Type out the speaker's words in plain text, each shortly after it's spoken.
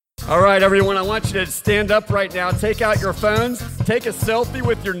All right, everyone, I want you to stand up right now. Take out your phones. Take a selfie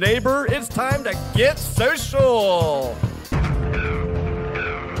with your neighbor. It's time to get social.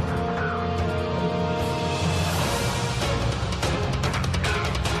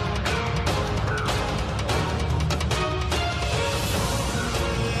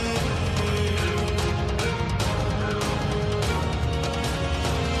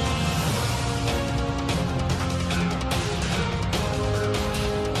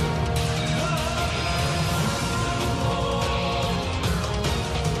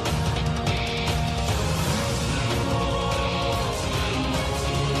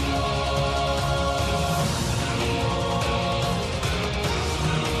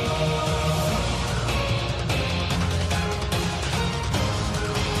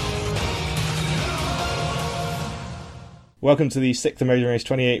 Welcome to the 6th Amazing Race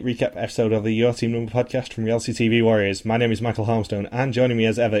 28 recap episode of the Your Team Number podcast from Reality TV Warriors. My name is Michael Harmstone, and joining me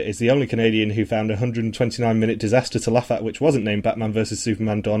as ever is the only Canadian who found a 129-minute disaster to laugh at which wasn't named Batman vs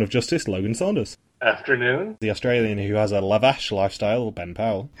Superman Dawn of Justice, Logan Saunders. Afternoon. The Australian who has a lavash lifestyle, Ben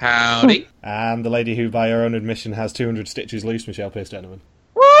Powell. Howdy. And the lady who, by her own admission, has 200 stitches loose, Michelle Pearce-Denneman.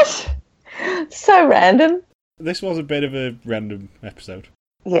 What? So random. This was a bit of a random episode.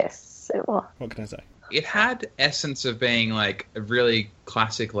 Yes, it was. What can I say? It had essence of being like a really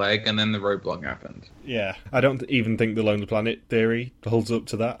classic leg, and then the roadblock happened. Yeah, I don't even think the Lonely Planet theory holds up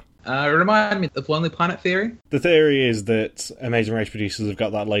to that. Remind me of Lonely Planet theory? The theory is that Amazing Race producers have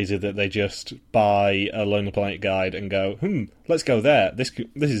got that lazy that they just buy a Lonely Planet guide and go, let's go there. This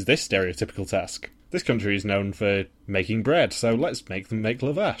is this stereotypical task. This country is known for making bread, so let's make them make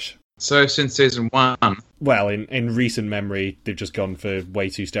lavash. So since season 1... Well, in recent memory, they've just gone for way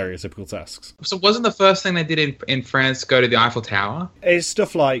too stereotypical tasks. So wasn't the first thing they did in France go to the Eiffel Tower? It's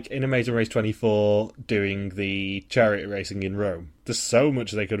stuff like in Amazing Race 24 doing the chariot racing in Rome. There's so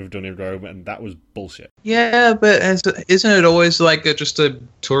much they could have done in Rome, and that was bullshit. Yeah, but isn't it always like just a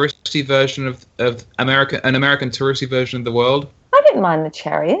touristy version of an American touristy version of the world? I didn't mind the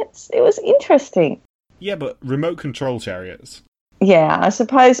chariots. It was interesting. Yeah, but remote control chariots. Yeah, I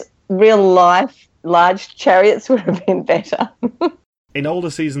suppose real life large chariots would have been better. In older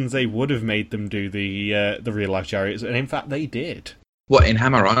seasons, they would have made them do the real life chariots, and in fact, they did. What, in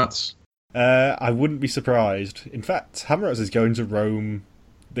Hammer Arts? I wouldn't be surprised. In fact, Hammer Arts is going to Rome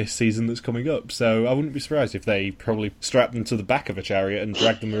this season that's coming up, so I wouldn't be surprised if they probably strapped them to the back of a chariot and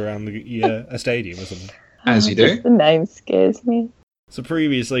dragged them around a stadium or something. As you do. Just the name scares me. So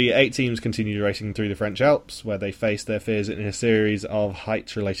previously, 8 teams continued racing through the French Alps, where they faced their fears in a series of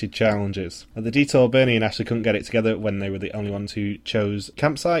height-related challenges. At the detour, Bernie and Ashley couldn't get it together when they were the only ones who chose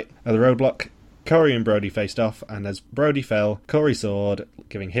campsite. At the roadblock, Corey and Brody faced off, and as Brody fell, Corey soared,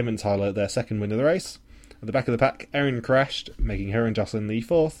 giving him and Tyler their second win of the race. At the back of the pack, Erin crashed, making her and Jocelyn the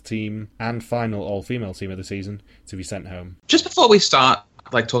 4th team and final all-female team of the season to be sent home. Just before we start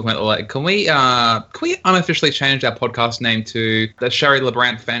talking about the leg, can we unofficially change our podcast name to the Sherry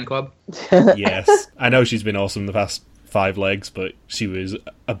LeBrant Fan Club? Yes. I know she's been awesome the past 5 legs, but she was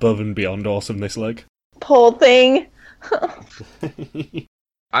above and beyond awesome this leg. Poor thing.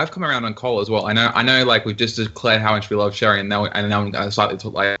 I've come around on Cole as well. I know. Like we've just declared how much we love Sherry, and now I'm going to slightly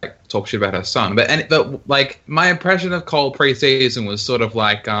talk shit about her son. But like my impression of Cole pre-season was sort of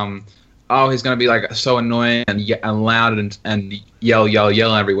like, he's going to be like so annoying and loud and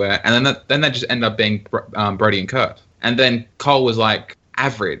yell everywhere, and then that just ended up being Brody and Kurt. And then Cole was like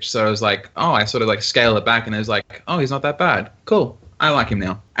average, so I was like, I sort of like scale it back, and it was like, he's not that bad. Cool, I like him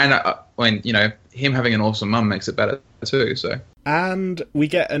now. And when him having an awesome mum makes it better too. So. And we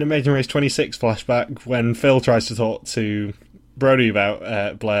get an Amazing Race 26 flashback when Phil tries to talk to Brody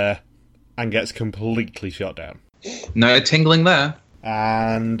about Blair and gets completely shot down. No tingling there.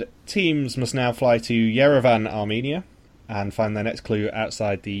 And teams must now fly to Yerevan, Armenia, and find their next clue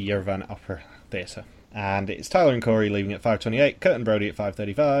outside the Yerevan Opera Theatre. And it's Tyler and Corey leaving at 5:28, Kurt and Brody at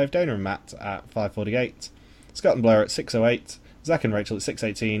 5:35, Dana and Matt at 5:48, Scott and Blair at 6:08, Zach and Rachel at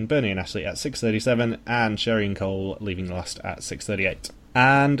 6:18, Bernie and Ashley at 6:37, and Sherry and Cole leaving last at 6:38.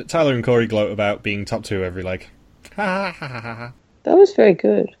 And Tyler and Corey gloat about being top 2 every leg. Ha ha ha ha ha. That was very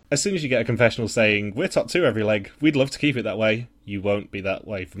good. As soon as you get a confessional saying, we're top 2 every leg, we'd love to keep it that way, you won't be that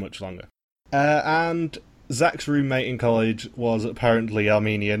way for much longer. And Zach's roommate in college was apparently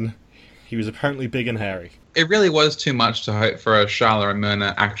Armenian. He was apparently big and hairy. It really was too much to hope for a Charlotte and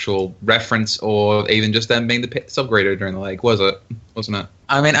Myrna actual reference, or even just them being the pit stop greeter during the leg, was it? Wasn't it?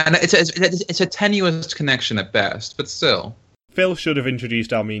 I mean, and it's a tenuous connection at best, but still. Phil should have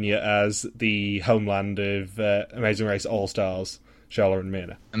introduced Armenia as the homeland of Amazing Race All-Stars, Charlotte and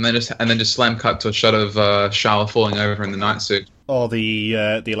Myrna. And then just slam cut to a shot of Charlotte falling over in the night suit. Or the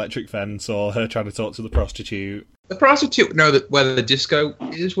electric fence, or her trying to talk to the prostitute. The prostitute would know where the disco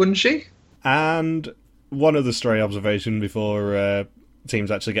is, wouldn't she? And one other stray observation before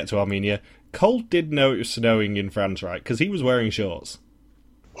teams actually get to Armenia. Cole did know it was snowing in France, right? Because he was wearing shorts.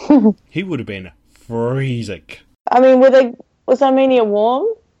 He would have been freezing. I mean, was Armenia warm?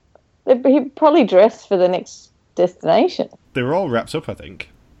 He probably dressed for the next destination. They were all wrapped up, I think.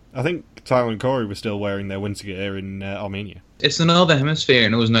 I think Tyler and Corey were still wearing their winter gear in Armenia. It's the Northern Hemisphere,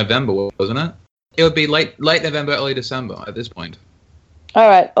 and it was November, wasn't it? It would be late November, early December at this point. All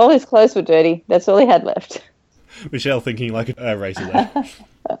right, all his clothes were dirty. That's all he had left. Michelle thinking like a racer there.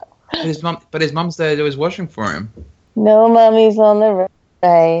 But his mum's there was washing for him. No mummies on the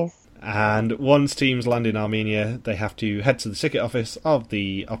race. And once teams land in Armenia, they have to head to the ticket office of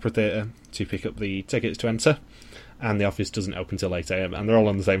the Opera Theatre to pick up the tickets to enter. And the office doesn't open till 8 a.m. And they're all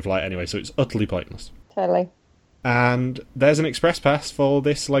on the same flight anyway, so it's utterly pointless. Totally. And there's an express pass for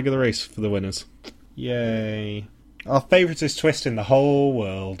this leg of the race for the winners. Yay. Our favouriteest twist in the whole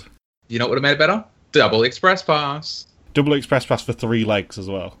world. You know what would have made it better? Double express pass. Double express pass for 3 legs as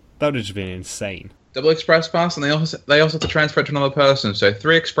well. That would have just been insane. Double express pass, and they also have to transfer it to another person, so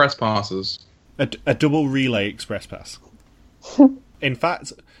 3 express passes. A double relay express pass. In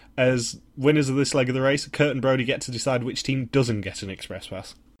fact, as winners of this leg of the race, Kurt and Brody get to decide which team doesn't get an express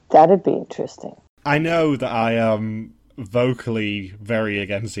pass. That'd be interesting. I know that I am vocally very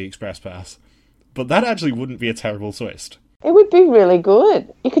against the express pass, but that actually wouldn't be a terrible twist. It would be really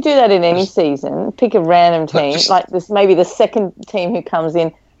good. You could do that in any season. Pick a random team, like this. Maybe the second team who comes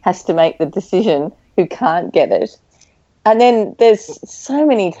in has to make the decision who can't get it. And then there's so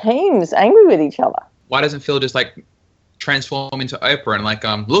many teams angry with each other. Why doesn't Phil just transform into Oprah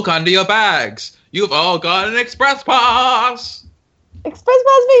and look under your bags? You've all got an express pass. Express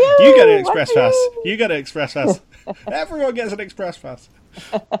pass for you. You get an express pass. You get an express pass. Everyone gets an express pass.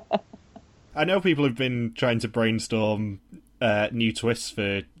 I know people have been trying to brainstorm new twists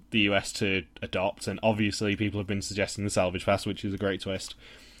for the US to adopt, and obviously people have been suggesting the salvage pass, which is a great twist.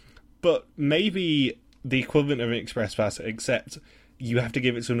 But maybe the equivalent of an express pass, except you have to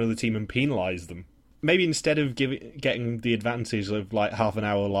give it to another team and penalise them. Maybe instead of getting the advantage of half an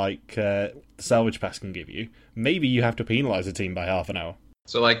hour the salvage pass can give you, maybe you have to penalise a team by half an hour.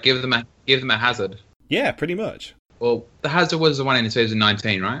 So give them a hazard. Yeah, pretty much. Well, the hazard was the one in season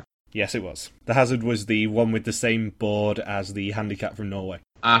 19, right? Yes, it was. The hazard was the one with the same board as the handicap from Norway.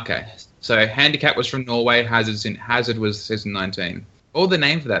 Okay, so handicap was from Norway. Hazard was season 19. What would the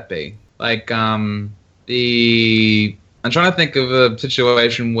name for that be? I'm trying to think of a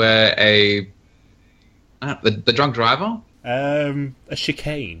situation where the drunk driver? A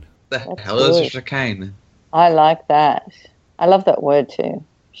chicane. That's hell is a chicane? I like that. I love that word too.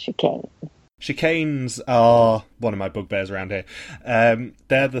 Chicane. Chicanes are one of my bugbears around here.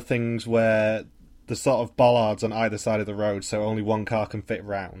 They're the things where the sort of bollards on either side of the road, so only one car can fit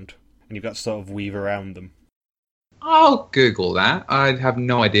round, and you've got to sort of weave around them. I'll Google that. I have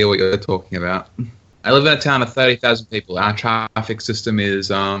no idea what you're talking about. I live in a town of 30,000 people. Our traffic system is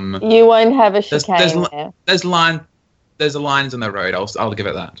You won't have a chicane there. There's lines on the road. I'll give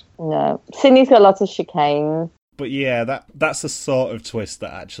it that. No, Sydney's got lots of chicanes. But yeah, that's the sort of twist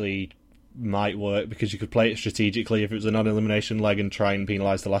that actually might work, because you could play it strategically if it was a non-elimination leg and try and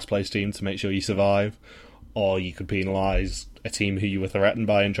penalise the last place team to make sure you survive, or you could penalise a team who you were threatened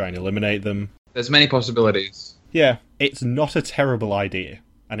by and try and eliminate them. There's many possibilities. Yeah, it's not a terrible idea,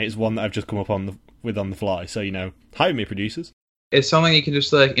 and it's one that I've just come up with on the fly, so hire me, producers. It's something you can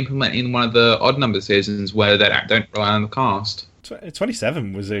just implement in one of the odd number seasons where they don't rely on the cast.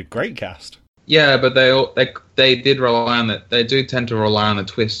 27 was a great cast. Yeah, but they did rely on that. They do tend to rely on the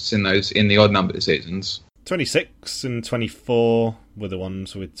twists in the odd number seasons. 26 and 24 were the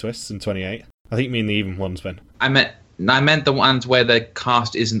ones with twists, and 28. I think you mean the even ones, Ben. I meant the ones where the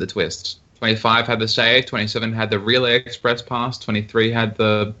cast isn't the twist. 25 had the save, 27 had the relay express pass, 23 had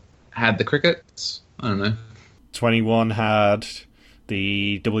the crickets. I don't know. 21 had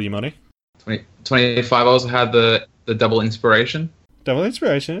the double your money. 25 also had the double inspiration. Double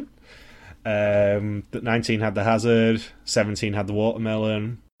inspiration. 19 had the hazard. 17 had the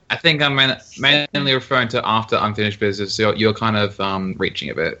watermelon. I think I'm mainly referring to after unfinished business. So you're kind of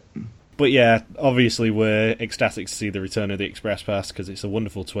reaching a bit. But yeah, obviously we're ecstatic to see the return of the express pass because it's a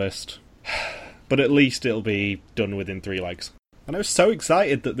wonderful twist. But at least it'll be done within 3 legs. And I was so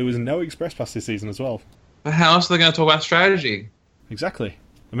excited that there was no express pass this season as well. But how else are they going to talk about strategy? Exactly.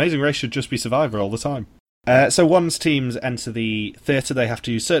 Amazing Race should just be Survivor all the time. So once teams enter the theatre, they have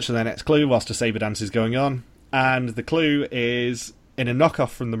to search for their next clue whilst a sabre dance is going on. And the clue is, in a knockoff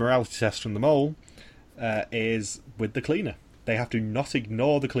from the morality test from the mole, is with the cleaner. They have to not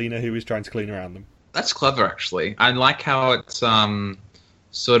ignore the cleaner who is trying to clean around them. That's clever, actually. I like how it's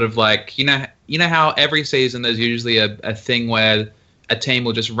sort of like you know how every season there's usually a thing where a team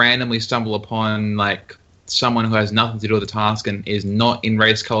will just randomly stumble upon like someone who has nothing to do with the task and is not in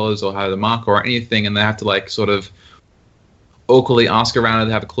race colors or have a marker or anything, and they have to like sort of awkwardly ask around if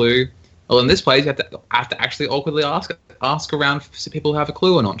they have a clue. Well, in this place, you have to actually awkwardly ask around for people who have a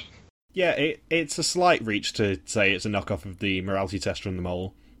clue or not. Yeah, it's a slight reach to say it's a knockoff of the morality tester and the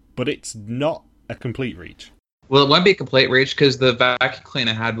mole, but it's not a complete reach. Well, it won't be a complete reach because the vacuum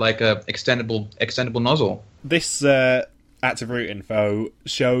cleaner had like a extendable nozzle. This active route info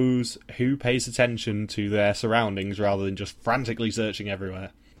shows who pays attention to their surroundings rather than just frantically searching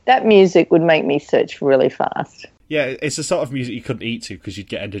everywhere. That music would make me search really fast. Yeah, it's the sort of music you couldn't eat to because you'd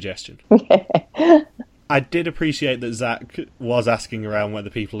get indigestion. I did appreciate that Zach was asking around whether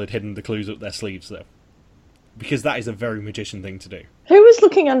people had hidden the clues up their sleeves, though. Because that is a very magician thing to do. Who was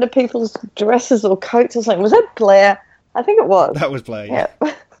looking under people's dresses or coats or something? Was that Blair? I think it was. That was Blair, yeah.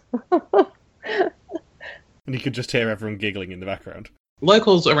 Yep. And you could just hear everyone giggling in the background.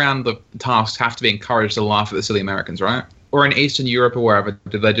 Locals around the tasks have to be encouraged to laugh at the silly Americans, right? Or in Eastern Europe or wherever,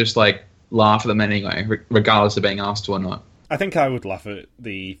 do they just like laugh at them anyway, regardless of being asked to or not? I think I would laugh at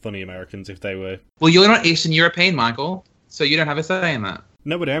the funny Americans if they were... Well, you're not Eastern European, Michael, so you don't have a say in that.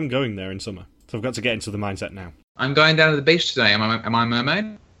 No, but I am going there in summer, so I've got to get into the mindset now. I'm going down to the beach today. Am I a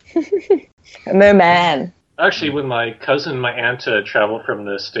mermaid? A merman. Actually, when my cousin and my aunt travel from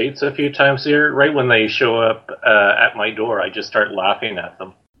the States a few times a year, right when they show up at my door, I just start laughing at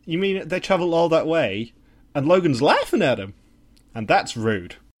them. You mean they travel all that way, and Logan's laughing at them? And that's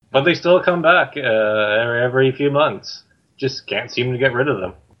rude. But they still come back every few months. Just can't seem to get rid of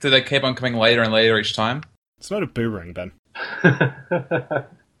them. Do they keep on coming later and later each time? It's not a boomerang, Ben.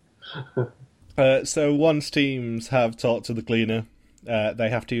 So once teams have talked to the cleaner, they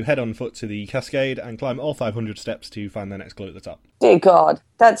have to head on foot to the cascade and climb all 500 steps to find their next clue at the top. Dear God,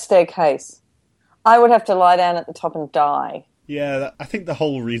 that staircase. I would have to lie down at the top and die. Yeah, I think the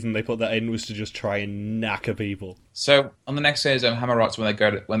whole reason they put that in was to just try and knacker people. So on the next series of Hammer Rocks, when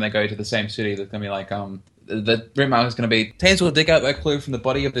they go to the same city, there's gonna be like the route mark is gonna be teams will dig out their clue from the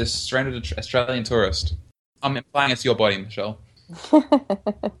body of this stranded Australian tourist. I'm implying it's your body, Michelle.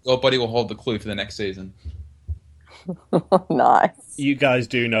 Your body will hold the clue for the next season. Nice. You guys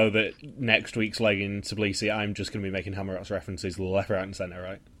do know that next week's leg in Tbilisi, I'm just going to be making Hammer Rocks references left, right, and centre,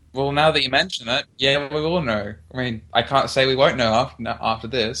 right? Well, now that you mention it, yeah, we will know. I mean, I can't say we won't know after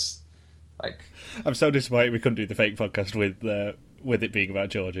this. Like, I'm so disappointed we couldn't do the fake podcast with it being about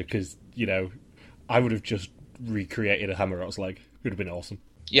Georgia, because, you know, I would have just recreated a Hammer Rocks leg. It would have been awesome.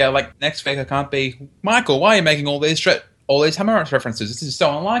 Yeah, like, next week I can't be, Michael, why are you making all these Hammer Rocks references? This is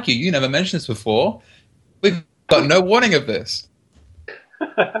so unlike you. You never mentioned this before. We've got no warning of this.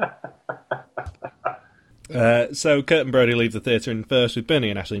 So Kurt and Brody leave the theatre in first, with Bernie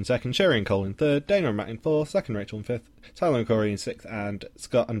and Ashley in second, Sherry and Cole in third, Dana and Matt in fourth, second Rachel in fifth, Tyler and Corey in sixth, and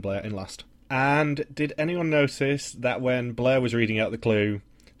Scott and Blair in last. And did anyone notice that when Blair was reading out the clue,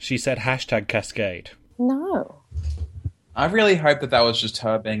 she said #Cascade? No. I really hope that was just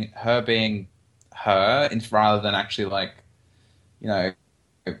her being her, rather than actually, like, you know,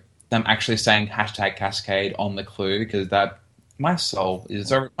 them actually saying #Cascade on the clue, because that my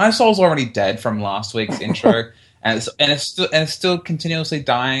soul's already dead from last week's intro, and it's still continuously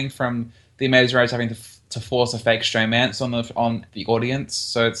dying from the Amazing Race having to force a fake stromance on the audience.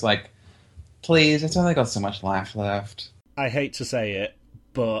 So it's like, please, it's only got so much life left. I hate to say it,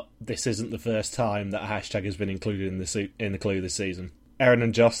 but this isn't the first time that a hashtag has been included in the clue this season. Erin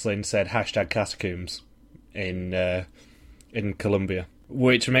and Jocelyn said #Catacombs in Colombia.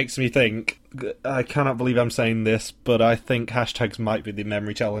 Which makes me think, I cannot believe I'm saying this, but I think hashtags might be the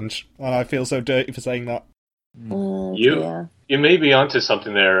memory challenge. And I feel so dirty for saying that. You may be onto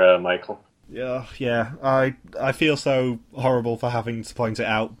something there, Michael. Yeah. I feel so horrible for having to point it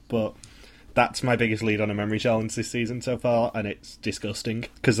out, but that's my biggest lead on a memory challenge this season so far, and it's disgusting,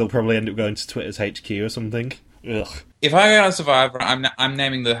 because they'll probably end up going to Twitter's HQ or something. Ugh. If I go on Survivor, I'm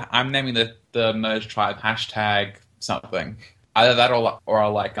naming the merge tribe hashtag something. Either that or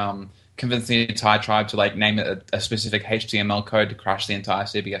I'll like convince the entire tribe to like name it a specific HTML code to crash the entire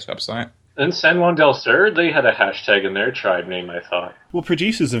CBS website. In San Juan del Sur, they had a hashtag in their tribe name, I thought. Well,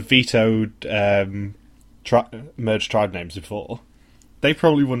 producers have vetoed merged tribe names before. They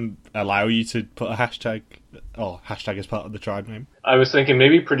probably wouldn't allow you to put a hashtag as part of the tribe name. I was thinking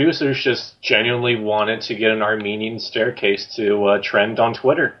maybe producers just genuinely wanted to get an Armenian staircase to trend on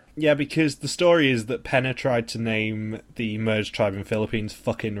Twitter. Yeah, because the story is that Penna tried to name the merged tribe in Philippines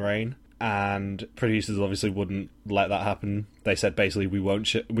fucking Rain, and producers obviously wouldn't let that happen. They said basically we won't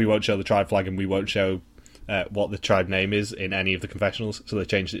show the tribe flag and we won't show what the tribe name is in any of the confessionals, so they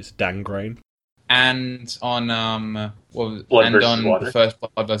changed it to Dangrain. And on Water. the first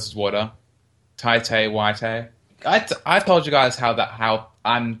Blood versus Water, Taite Waite. I told you guys how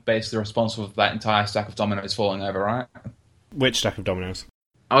I'm basically responsible for that entire stack of dominoes falling over, right? Which stack of dominoes?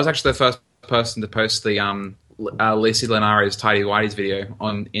 I was actually the first person to post the Lacey Linares Tidy Whitey's video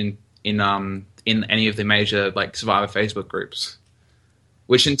in any of the major like Survivor Facebook groups.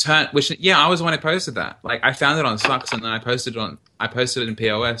 I was the one who posted that. Like, I found it on Sucks, and then I posted it in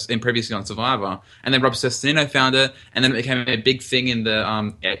POS, previously on Survivor, and then Rob Cesternino found it, and then it became a big thing in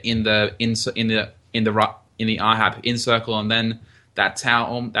the IHAP in circle, and then that's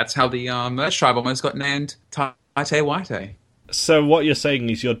how the merch tribe almost got named Taite Waite. So what you're saying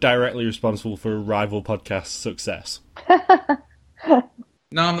is you're directly responsible for a rival podcast's success.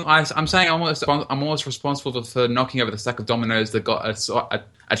 No, I'm saying I'm almost responsible for knocking over the stack of dominoes that got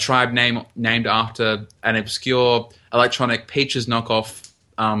a tribe named after an obscure electronic Peaches knockoff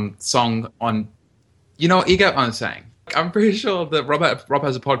song on. You know, you get what I'm saying. I'm pretty sure that Rob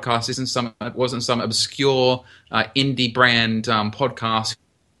Has a Podcast wasn't some obscure indie brand podcast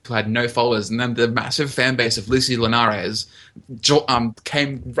who had no followers, and then the massive fan base of Lucy Linares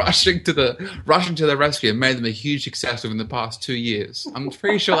came rushing to the rescue and made them a huge success within the past 2 years. I'm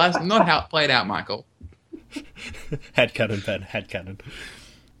pretty sure that's not how it played out, Michael. Headcanon, Ben, headcanon.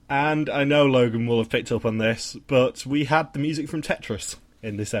 And I know Logan will have picked up on this, but we had the music from Tetris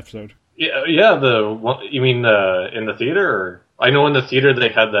in this episode. Yeah. You mean in the theater? Or? I know in the theater they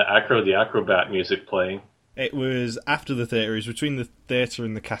had the Acrobat music playing. It was after the theatre. It was between the theatre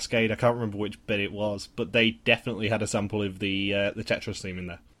and the Cascade. I can't remember which bit it was, but they definitely had a sample of the Tetris theme in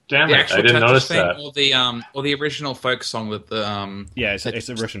there. Damn it! I didn't notice that. Or the original folk song with the Yeah, it's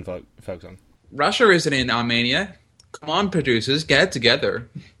a Russian folk song. Russia isn't in Armenia. Come on, producers, get it together.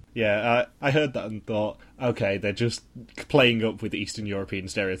 Yeah, I heard that and thought, okay, they're just playing up with Eastern European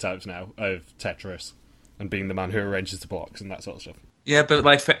stereotypes now of Tetris and being the man who arranges the blocks and that sort of stuff. Yeah, but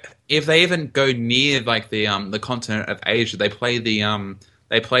like if they even go near like the continent of Asia, they play the same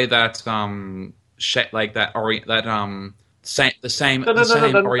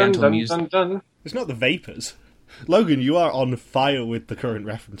Oriental music. It's not the Vapors. Logan, you are on fire with the current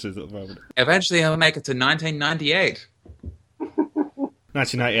references at the moment. Eventually, I'll make it to 1998.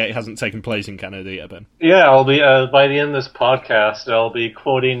 1998 hasn't taken place in Canada yet, Ben. Yeah, I'll be by the end of this podcast, I'll be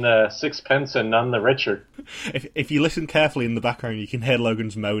quoting Sixpence and None the Richer. If you listen carefully in the background, you can hear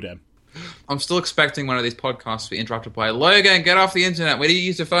Logan's modem. I'm still expecting one of these podcasts to be interrupted by Logan, get off the internet. Where do you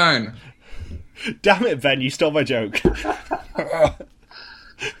use your phone? Damn it, Ben! You stole my joke.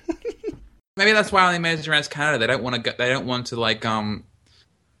 Maybe that's why on the Amazing Race Canada they don't want to go. They don't want to leave.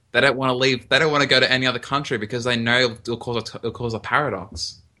 They don't want to go to any other country because they know it'll cause a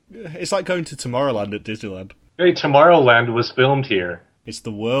paradox. It's like going to Tomorrowland at Disneyland. Hey, Tomorrowland was filmed here. It's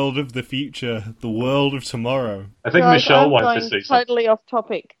the world of the future, the world of tomorrow. I think Guys, Michelle I'm wanted going to say something. totally off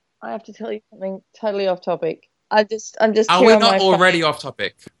topic. I have to tell you something totally off topic. I'm just. Are here we on not my already off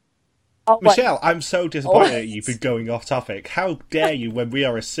topic? Oh, wait. Michelle, I'm so disappointed at you for going off topic. How dare you when we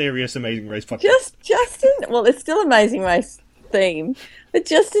are a serious Amazing Race podcast? Justin. Well, it's still Amazing Race theme, but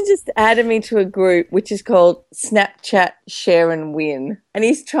Justin just added me to a group which is called Snapchat Share and Win, and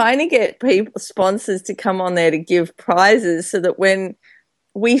he's trying to get sponsors to come on there to give prizes so that when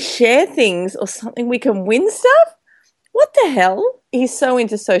we share things or something, we can win stuff. What the hell? He's so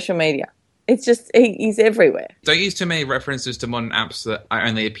into social media. It's just, he's everywhere. Don't use too many references to modern apps that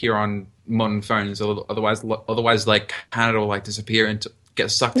only appear on modern phones. Otherwise, like Canada will like disappear and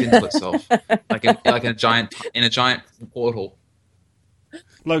get sucked into itself, like in a giant portal.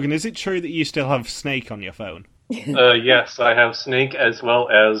 Logan, is it true that you still have Snake on your phone? Yes, I have Snake as well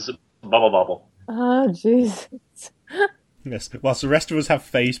as Bubble Bobble. Oh, Jesus. Yes. Whilst the rest of us have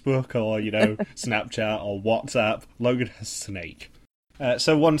Facebook or, Snapchat or WhatsApp, Logan has Snake.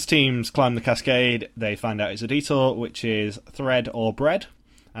 So once teams climb the Cascade, they find out it's a detour, which is thread or bread.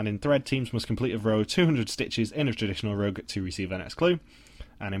 And in thread, teams must complete a row 200 stitches in a traditional rug to receive their next clue.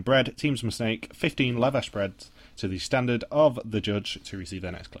 And in bread, teams must make 15 lavash breads to the standard of the judge to receive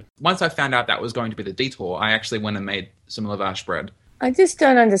their next clue. Once I found out that was going to be the detour, I actually went and made some lavash bread. I just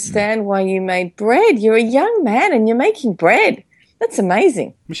don't understand why you made bread. You're a young man and you're making bread. That's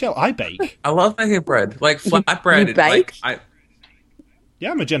amazing. Michelle, I bake. I love making bread. Like flat bread. You bake?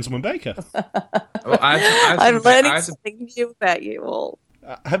 Yeah, I'm a gentleman baker. I'm learning something new about you all.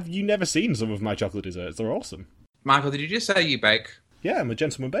 Have you never seen some of my chocolate desserts? They're awesome. Michael, did you just say you bake? Yeah, I'm a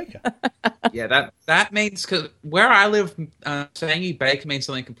gentleman baker. Yeah, that means, because where I live, saying you bake means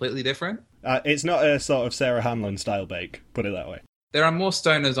something completely different. It's not a sort of Sarah Hanlon style bake, put it that way. There are more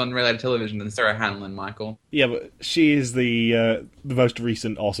stoners on reality television than Sarah Hanlon, Michael. Yeah, but she is the most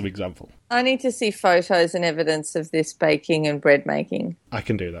recent awesome example. I need to see photos and evidence of this baking and bread making. I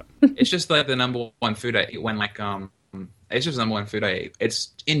can do that. It's just like the number one food I eat when it's just the number one food I eat.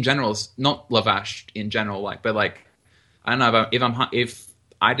 It's in general, it's not lavash in general, but I don't know if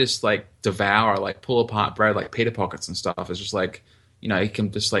I just like devour, like pull apart bread like pita pockets and stuff. It's just like, you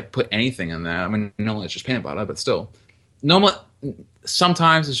can just like put anything in there. I mean, normally it's just peanut butter, but still. Normally,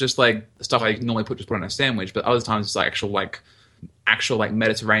 sometimes it's just like stuff I normally put on a sandwich, but other times it's like actual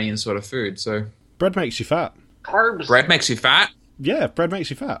Mediterranean sort of food. So bread makes you fat. Carbs. Bread makes you fat? Yeah, bread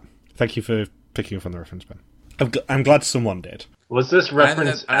makes you fat. Thank you for picking up on the reference, Ben. I'm glad someone did. Was this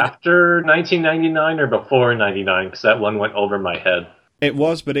reference after 1999 or before 99? Because that one went over my head. It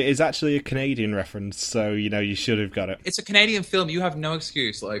was, but it is actually a Canadian reference, so, you should have got it. It's a Canadian film. You have no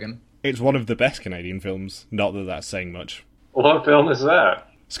excuse, Logan. It's one of the best Canadian films. Not that that's saying much. What film is that?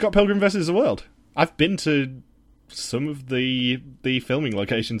 Scott Pilgrim vs. the World. I've been to some of the filming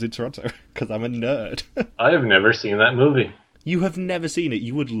locations in Toronto, because I'm a nerd. I have never seen that movie. You have never seen it.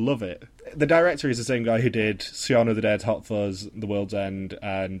 You would love it. The director is the same guy who did Shaun of the Dead, Hot Fuzz, The World's End,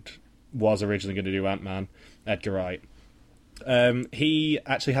 and was originally going to do Ant-Man, Edgar Wright. He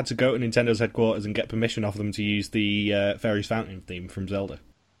actually had to go to Nintendo's headquarters and get permission off them to use the Fairy's Fountain theme from Zelda.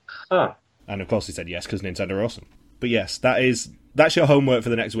 Huh. And of course he said yes, because Nintendo are awesome. But yes, that's your homework for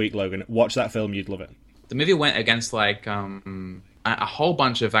the next week, Logan. Watch that film, you'd love it. The movie went against a whole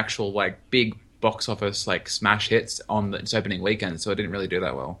bunch of actual big box office smash hits on its opening weekend, so it didn't really do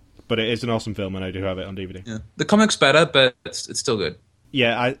that well. But it is an awesome film, and I do have it on DVD. Yeah. The comic's better, but it's still good.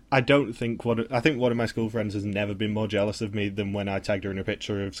 Yeah, I don't think I think one of my school friends has never been more jealous of me than when I tagged her in a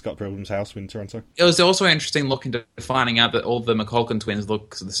picture of Scott Pilgrim's house in Toronto. It was also interesting looking to finding out that all the McCulkin twins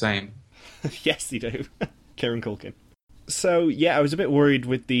look the same. Yes, they do. Kieran Culkin. So, yeah, I was a bit worried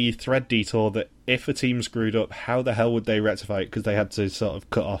with the thread detour that if a team screwed up, how the hell would they rectify it? Because they had to sort of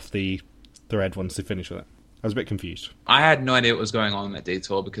cut off the thread once they finished with it. I was a bit confused. I had no idea what was going on in that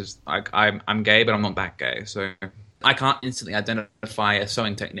detour because I'm gay, but I'm not that gay, so I can't instantly identify a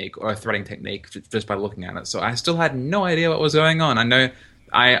sewing technique or a threading technique just by looking at it. So I still had no idea what was going on. I know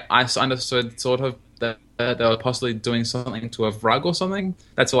I understood sort of that they were possibly doing something to a rug or something.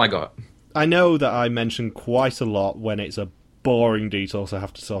 That's all I got. I know that I mentioned quite a lot when it's a boring detour to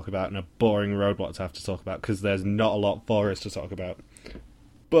have to talk about and a boring roadblock to have to talk about because there's not a lot for us to talk about.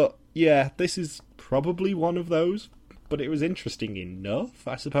 But yeah, this is probably one of those. But it was interesting enough,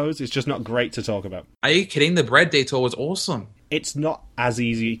 I suppose. It's just not great to talk about. Are you kidding? The bread detour was awesome. It's not as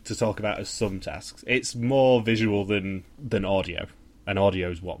easy to talk about as some tasks. It's more visual than audio. And audio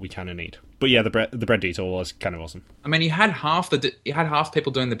is what we kind of need. But yeah, the bread detour was kind of awesome. I mean, you had half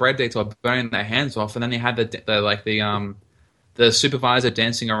people doing the bread detour burning their hands off, and then you had the supervisor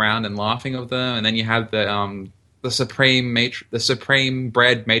dancing around and laughing at them, and then you had the supreme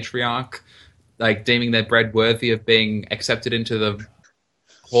bread matriarch deeming their bread worthy of being accepted into the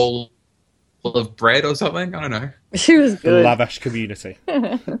hall of bread or something. I don't know. She was good. The lavish community.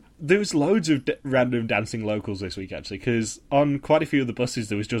 There was loads of random dancing locals this week, actually, because on quite a few of the buses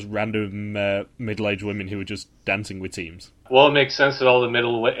there was just random middle-aged women who were just dancing with teams. Well, it makes sense that all the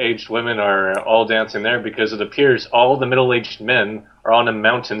middle-aged women are all dancing there because it appears all the middle-aged men are on a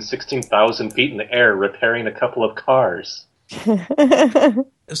mountain 16,000 feet in the air repairing a couple of cars.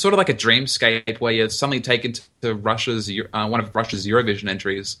 It's sort of like a dreamscape where you're suddenly taken to Russia's one of Russia's Eurovision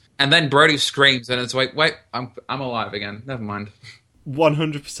entries, and then Brody screams, and it's like, wait, I'm alive again. Never mind.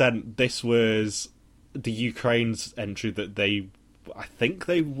 100%. This was the Ukraine's entry that I think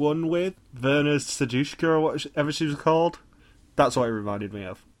they won with Verna Serdushka or whatever she was called. That's what it reminded me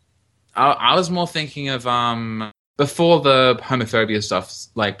of. I was more thinking of before the homophobia stuff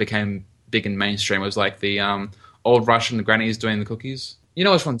became big and mainstream. It was like the old Russian grannies doing the cookies. You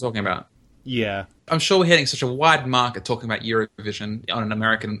know which one I'm talking about. Yeah. I'm sure we're hitting such a wide market talking about Eurovision on an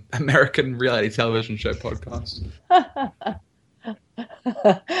American reality television show podcast.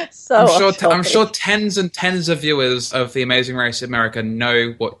 I'm sure tens and tens of viewers of The Amazing Race America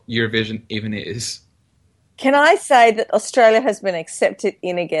know what Eurovision even is. Can I say that Australia has been accepted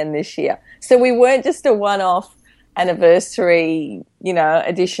in again this year? So we weren't just a one-off anniversary,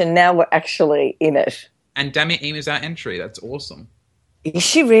 edition. Now we're actually in it. And Dami Im is our entry. That's awesome. Is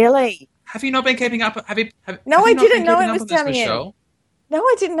she really? Have you not been keeping up? No, I didn't know it was Dami Im. No,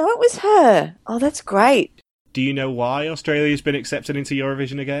 I didn't know it was her. Oh, that's great. Do you know why Australia's been accepted into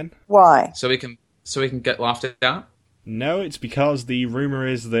Eurovision again? Why? So we can get laughed at? No, it's because the rumour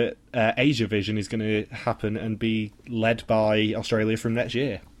is that Asia Vision is going to happen and be led by Australia from next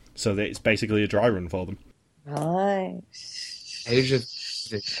year. So that it's basically a dry run for them. Nice. Asia.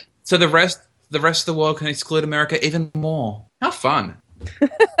 So the rest of the world can exclude America even more. How fun.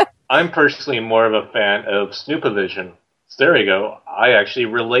 I'm personally more of a fan of Snoopavision. So there you go. I actually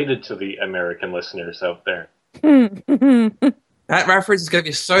related to the American listeners out there. That reference is going to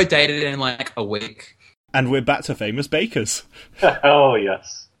be so dated in like a week. And we're back to famous bakers. Oh,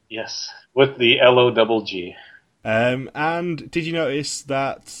 yes. Yes. With the LOGG. And did you notice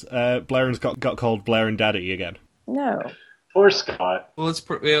that Blair and Scott got called Blair and Daddy again? No. Poor Scott. Well,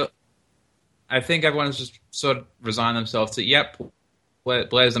 I think everyone's just sort of resigned themselves to, yep,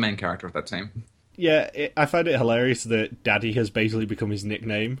 Blair's the main character of that team. Yeah, I find it hilarious that Daddy has basically become his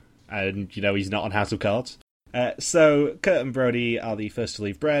nickname, and, he's not on House of Cards. So, Kurt and Brody are the first to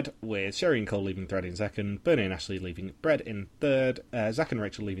leave Bread, with Sherry and Cole leaving Thread in second, Bernie and Ashley leaving Bread in third, Zach and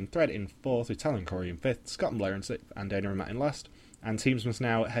Rachel leaving Thread in fourth, with Tyler and Corey in fifth, Scott and Blair in sixth, and Dana and Matt in last. And teams must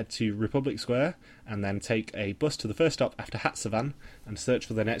now head to Republic Square, and then take a bus to the first stop after Hatsavan, and search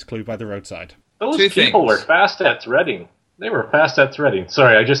for their next clue by the roadside. Those Two people things. were fast at threading. They were fast at threading.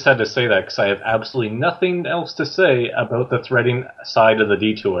 Sorry, I just had to say that because I have absolutely nothing else to say about the threading side of the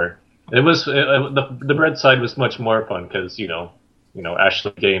detour. The bread side was much more fun because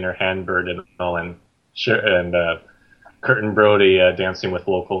Ashley getting her handbird and all, and Kurt and Brody dancing with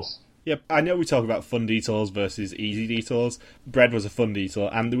locals. Yep, I know we talk about fun detours versus easy detours. Bread was a fun detour,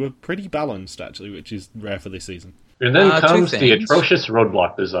 and they were pretty balanced actually, which is rare for this season. And then comes two the things. atrocious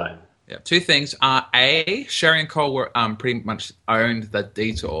roadblock design. Yeah, two things. A, Sherry and Cole were pretty much owned the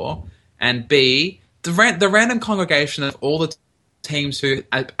detour, and B, the random congregation of all the teams who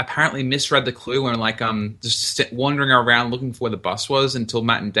apparently misread the clue and like just wandering around looking for where the bus was until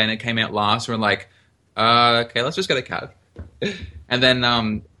Matt and Dana came out last and were like, okay, let's just get a cab. And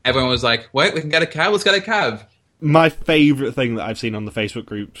then everyone was like, wait, we can get a cab? Let's get a cab. My favourite thing that I've seen on the Facebook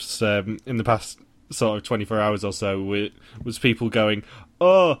groups in the past sort of 24 hours or so was people going,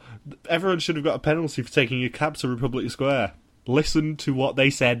 oh, everyone should have got a penalty for taking a cab to Republic Square. Listen to what they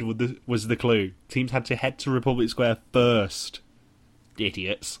said was the clue. Teams had to head to Republic Square first.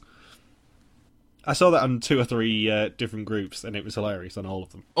 Idiots. I saw that on 2 or 3 different groups, and it was hilarious on all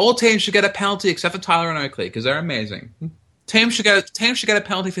of them. All teams should get a penalty except for Tyler and Oakley because they're amazing. Teams should get a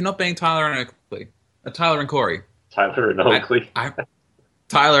penalty for not being Tyler and Oakley. Tyler and Corey. Tyler and Oakley.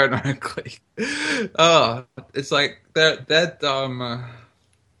 Tyler and Oakley. Oh, it's like they're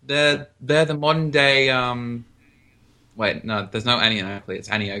the modern day. Wait, no, there's no Annie and Oakley. It's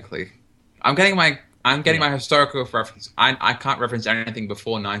Annie Oakley. I'm getting my historical reference. I can't reference anything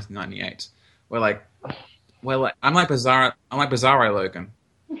before 1998. I'm like Bizarro Logan.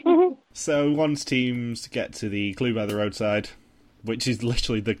 So once teams get to the clue by the roadside, which is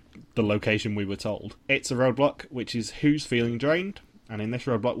literally the location we were told, it's a roadblock, which is who's feeling drained. And in this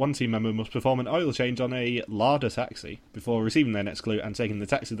roadblock, one team member must perform an oil change on a Lada taxi before receiving their next clue and taking the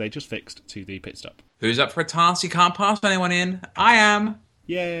taxi they just fixed to the pit stop. Who's up for a task you can't pass anyone in? I am.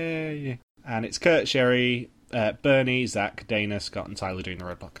 Yay! And it's Kurt, Sherry, Bernie, Zach, Dana, Scott, and Tyler doing the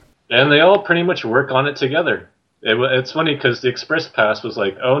roadblock. And they all pretty much work on it together. It's funny because the Express Pass was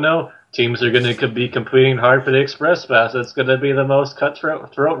like, oh no, teams are going to be competing hard for the Express Pass. It's going to be the most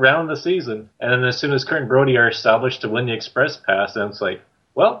cutthroat round of the season. And then as soon as Kurt and Brody are established to win the Express Pass, then it's like,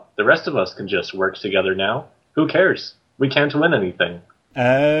 well, the rest of us can just work together now. Who cares? We can't win anything.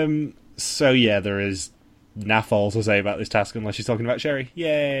 So yeah, there is naff all to say about this task unless she's talking about Sherry.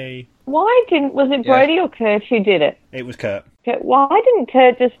 Yay! Was it Brody or Kurt who did it? It was Kurt. Why didn't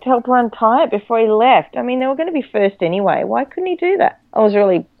Kurt just help her untie it before he left? I mean, they were going to be first anyway. Why couldn't he do that? I was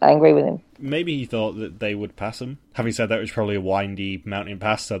really angry with him. Maybe he thought that they would pass him. Having said that, it was probably a windy mountain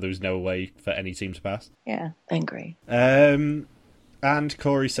pass, so there was no way for any team to pass. Yeah, angry. And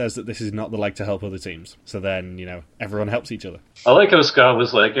Corey says that this is not the leg to help other teams. So then, everyone helps each other. I like how Scott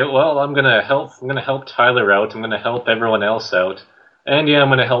was like, well, I'm gonna help Tyler out, I'm gonna help everyone else out, and yeah, I'm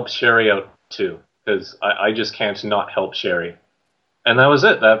gonna help Sherry out too, because I just can't not help Sherry. And that was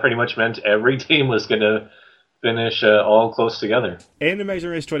it. That pretty much meant every team was gonna finish all close together. In Amazing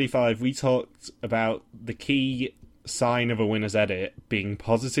Race 25, we talked about the key sign of a winner's edit being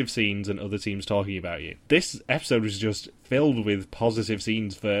positive scenes and other teams talking about you. This episode was just filled with positive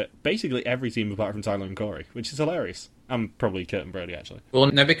scenes for basically every team apart from Tyler and Corey, which is hilarious. And probably Kurt and Brody, actually. Well,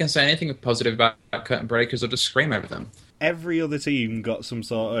 nobody can say anything positive about Kurt and Brody because they'll just scream over them. Every other team got some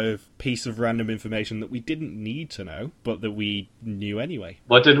sort of piece of random information that we didn't need to know, but that we knew anyway.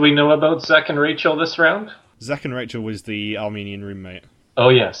 What did we know about Zach and Rachel this round? Zach and Rachel was the Armenian roommate. Oh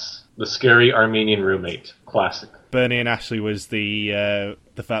yes, the scary Armenian roommate. Classic. Bernie and Ashley was the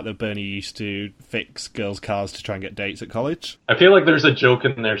fact that Bernie used to fix girls' cars to try and get dates at college. I feel like there's a joke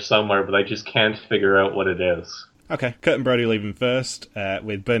in there somewhere, but I just can't figure out what it is. Okay, Kurt and Brody leaving first,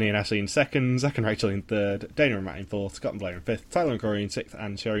 with Bernie and Ashley in second, Zach and Rachel in third, Dana and Matt in fourth, Scott and Blair in fifth, Tyler and Corey in sixth,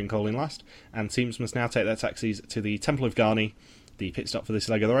 and Sherry and Cole in last. And teams must now take their taxis to the Temple of Garni, the pit stop for this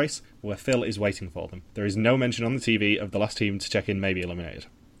leg of the race, where Phil is waiting for them. There is no mention on the TV of the last team to check in may be eliminated,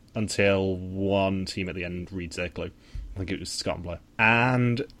 until one team at the end reads their clue. I think it was Scott and Blair.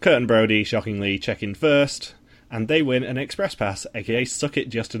 And Kurt and Brody, shockingly, check in first, and they win an express pass, aka Suck It,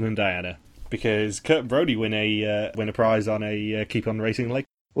 Justin and Diana. Because Kurt and Brody win a prize on a Keep On Racing leg.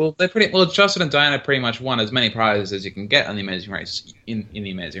 Well, Justin and Diana pretty much won as many prizes as you can get on the Amazing Race in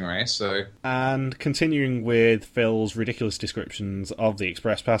the Amazing Race. So, and continuing with Phil's ridiculous descriptions of the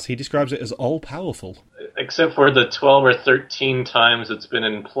Express Pass, he describes it as all powerful. Except for the 12 or 13 times it's been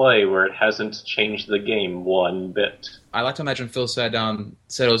in play where it hasn't changed the game one bit. I like to imagine Phil said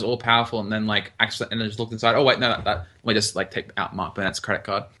it was all powerful, and then actually just looked inside. Oh wait, no, that let me just take out Mark Burnett's credit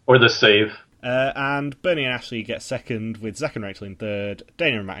card or the save. And Bernie and Ashley get second, with Zach and Rachel in third,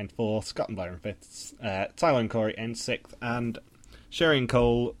 Dana and Matt in fourth, Scott and Blair in fifth, Tyler and Corey in sixth, and Sherry and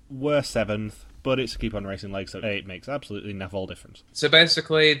Cole were seventh. But it's a Keep On Racing leg, so it makes absolutely all difference. So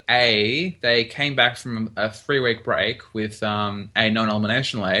basically, A, they came back from a 3-week break with a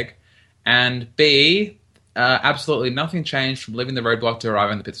non-elimination leg, and B, absolutely nothing changed from leaving the roadblock to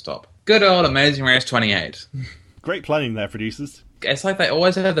arriving at the pit stop. Good old Amazing Race 28. Great planning there, producers. It's like they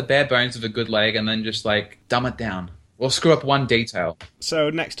always have the bare bones of a good leg and then just dumb it down. Or screw up one detail.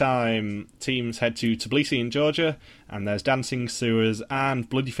 So next time, teams head to Tbilisi in Georgia, and there's dancing, sewers, and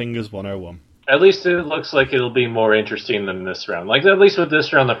Bloody Fingers 101. At least it looks like it'll be more interesting than this round. At least with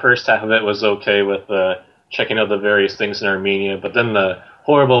this round, the first half of it was okay with checking out the various things in Armenia, but then the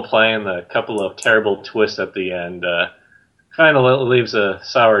horrible play and the couple of terrible twists at the end kind of leaves a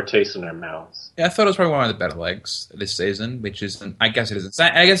sour taste in our mouths. Yeah, I thought it was probably one of the better legs this season, which isn't. I guess it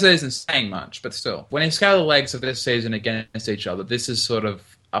isn't saying much, but still, when you scale the legs of this season against each other, this is sort of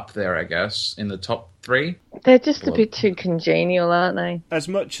up there, I guess, in the top 3. They're just a bit too congenial, aren't they? As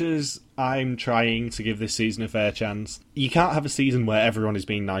much as I'm trying to give this season a fair chance, you can't have a season where everyone is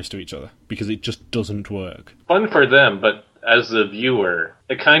being nice to each other, because it just doesn't work. Fun for them, but as a viewer,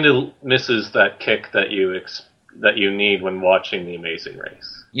 it kind of misses that kick that you need when watching The Amazing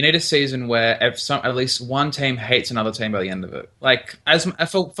Race. You need a season where at least one team hates another team by the end of it.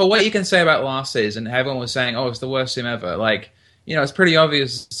 For what you can say about last season, everyone was saying, "Oh, it's the worst team ever." It's pretty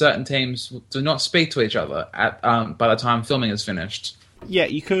obvious certain teams do not speak to each other by the time filming is finished. Yeah,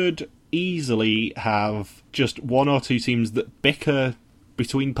 you could easily have just one or two teams that bicker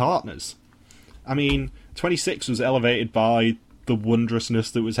between partners. I mean, 26 was elevated by the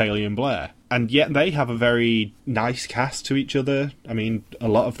wondrousness that was Haley and Blair. And yet they have a very nice cast to each other. I mean, a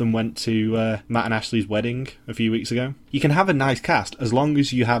lot of them went to Matt and Ashley's wedding a few weeks ago. You can have a nice cast as long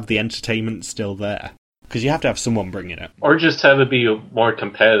as you have the entertainment still there. Because you have to have someone bringing it. Or just have it be more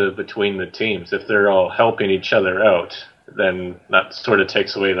competitive between the teams. If they're all helping each other out, then that sort of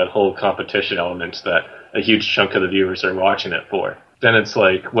takes away that whole competition element that a huge chunk of the viewers are watching it for. Then it's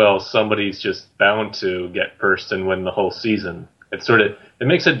somebody's just bound to get first and win the whole season. It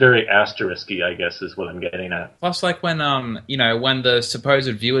makes it very asterisky, I guess, is what I'm getting at. Plus, when when the supposed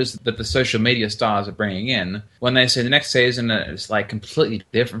viewers that the social media stars are bringing in, when they say the next season is completely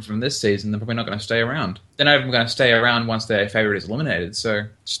different from this season, they're probably not going to stay around. They're not even going to stay around once their favorite is eliminated. So,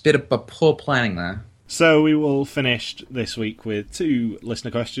 just a bit of poor planning there. So we will finish this week with 2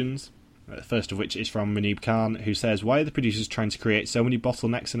 listener questions. The first of which is from Munib Khan, who says, why are the producers trying to create so many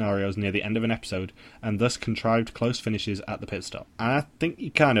bottleneck scenarios near the end of an episode, and thus contrived close finishes at the pit stop? And I think you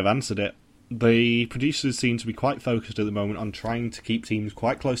kind of answered it. The producers seem to be quite focused at the moment on trying to keep teams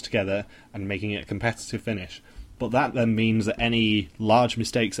quite close together and making it a competitive finish. But that then means that any large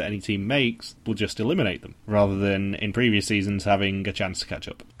mistakes that any team makes will just eliminate them, rather than in previous seasons having a chance to catch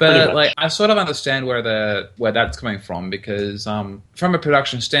up. But I sort of understand where that's coming from, because from a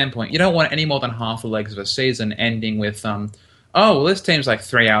production standpoint, you don't want any more than half the legs of a season ending with this team's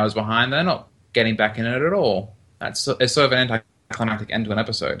 3 hours behind, they're not getting back in it at all. It's sort of an anticlimactic end to an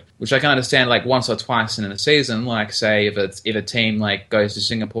episode, which I can understand once or twice in a season. Say if a team goes to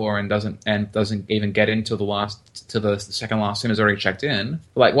Singapore and doesn't even get into the second last team has already checked in.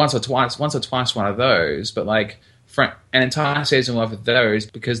 Once or twice one of those, but for an entire season worth of those,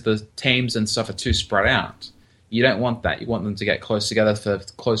 because the teams and stuff are too spread out, You don't want that. You want them to get close together for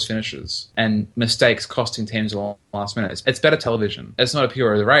close finishes and mistakes costing teams the last minute. It's better television. It's not a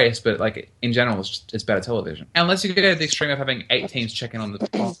pure race, but like in general, it's better television. Unless you go to the extreme of having 8 teams checking on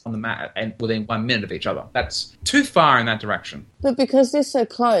the mat and within 1 minute of each other. That's too far in that direction. But because they're so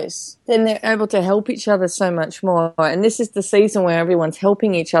close, then they're able to help each other so much more. And this is the season where everyone's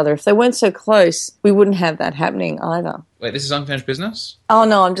helping each other. If they weren't so close, we wouldn't have that happening either. Wait, this is unfinished business? Oh,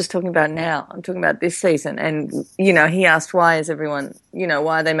 no, I'm just talking about now. I'm talking about this season. And, he asked why is everyone,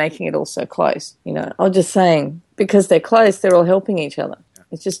 why are they making it all so close? I'm just saying, because they're close, they're all helping each other.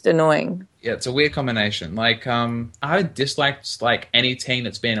 It's just annoying. Yeah, it's a weird combination. Like, I haven't disliked, like, any team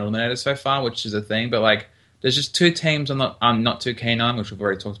that's been eliminated so far, which is a thing, but, like, there's just 2 teams I'm not too keen on, which we've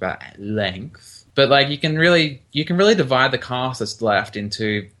already talked about at length. But, like, you can really divide the cast that's left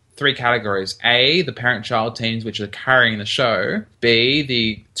into 3 categories. A, the parent-child teams, which are carrying the show. B,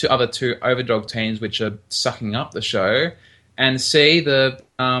 the other 2 overdog teams, which are sucking up the show. And C, the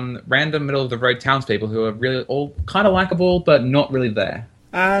random middle-of-the-road townspeople who are really all kind of likable, but not really there.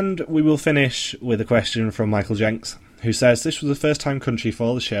 And we will finish with a question from Michael Jenks, who says, this was the first-time country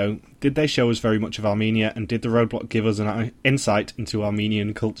for the show. Did they show us very much of Armenia, and did the roadblock give us an insight into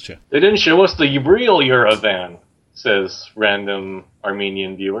Armenian culture? They didn't show us the real Yerevan, says random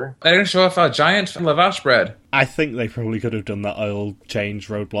Armenian viewer. They didn't show off our giant lavash bread. I think they probably could have done that oil change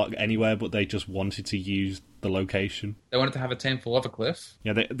roadblock anywhere, but they just wanted to use the location. They wanted to have a team full of a cliff.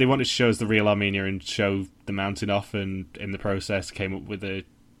 Yeah, they wanted to show us the real Armenia and show the mountain off, and in the process came up with a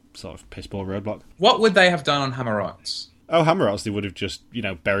sort of piss poor roadblock. What would they have done on Hammerots? Oh, Hammerots, they would have just,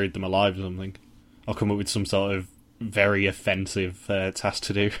 buried them alive or something. Or come up with some sort of very offensive task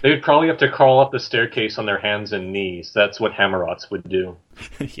to do. They would probably have to crawl up the staircase on their hands and knees. That's what Hammerots would do.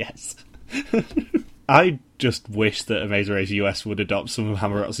 Yes. I just wish that Amazing Race US would adopt some of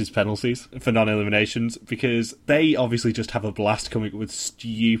Hammerots' penalties for non-eliminations, because they obviously just have a blast coming up with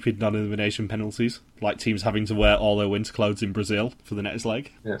stupid non-elimination penalties, like teams having to wear all their winter clothes in Brazil for the next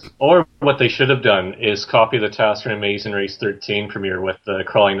leg. Yes. Or what they should have done is copy the task from Amazing Race 13 premiere with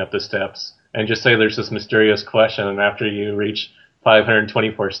crawling up the steps, and just say there's this mysterious question, and after you reach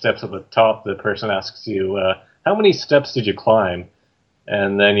 524 steps at the top, the person asks you, how many steps did you climb?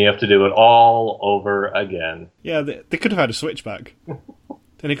 And then you have to do it all over again. Yeah, they could have had a switchback.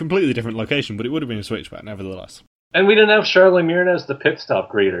 In a completely different location, but it would have been a switchback nevertheless. And we didn't have Charlie Mirna as the pit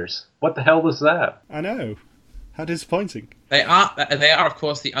stop greeters. What the hell was that? I know. How disappointing. They are, of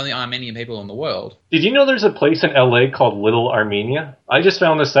course, the only Armenian people in the world. Did you know there's a place in LA called Little Armenia? I just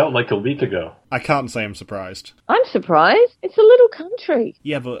found this out like a week ago. I can't say I'm surprised. I'm surprised. It's a little country.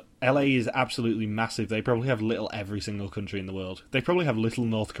 Yeah, but LA is absolutely massive. They probably have little every single country in the world. They probably have little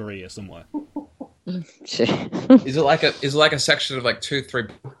North Korea somewhere. Is it like a section of like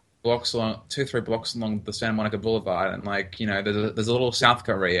 2-3 blocks along the Santa Monica Boulevard, and there's a little South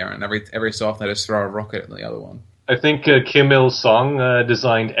Korea, and every so often they just throw a rocket at the other one. I think Kim Il-sung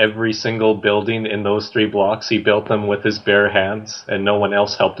designed every single building in those 3 blocks. He built them with his bare hands, and no one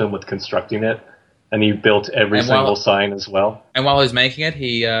else helped him with constructing it. And he built every single sign as well. And while he was making it,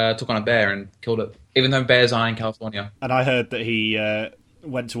 he took on a bear and killed it, even though bears are in California. And I heard that he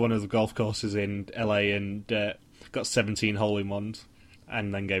went to one of the golf courses in LA and got 17 hole-in-ones,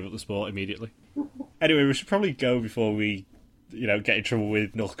 and then gave up the sport immediately. Anyway, we should probably go before we, get in trouble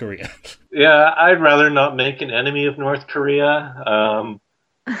with North Korea. Yeah, I'd rather not make an enemy of North Korea.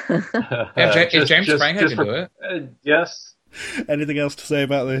 If James Franco can do it. Yes. Anything else to say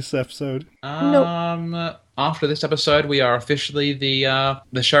about this episode? Nope. After this episode, we are officially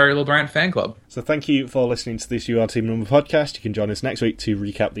the Sherry LeBrant fan club. So thank you for listening to this UR Team Number podcast. You can join us next week to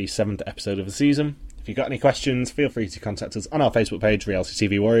recap the 7th episode of the season. If you've got any questions, feel free to contact us on our Facebook page, Reality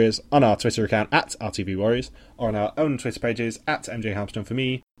TV Warriors, on our Twitter account, @RTV Warriors, or on our own Twitter pages, @MJ Harmstone for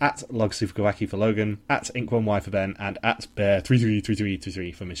me, @Logsufukawaki for Logan, @Ink1Y for Ben, and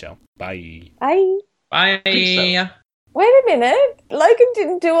 @Bear333333 for Michelle. Bye. Bye. Bye. Wait a minute. Logan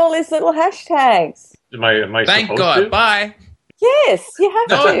didn't do all his little hashtags. Am I Thank supposed God. to? Bye. Yes, you have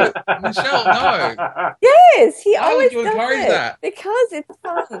No, to. Michelle, no. Yes, he Why always would you does encourage it. that? Because it's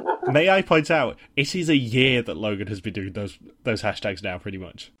fun. May I point out, it is a year that Logan has been doing those hashtags now, pretty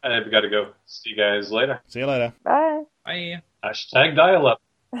much. I've got to go. See you guys later. See you later. Bye. Bye. Hashtag dial-up.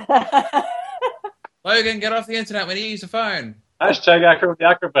 Logan, get off the internet. We need to use the phone. Hashtag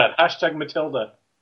Acrobat. Hashtag Matilda.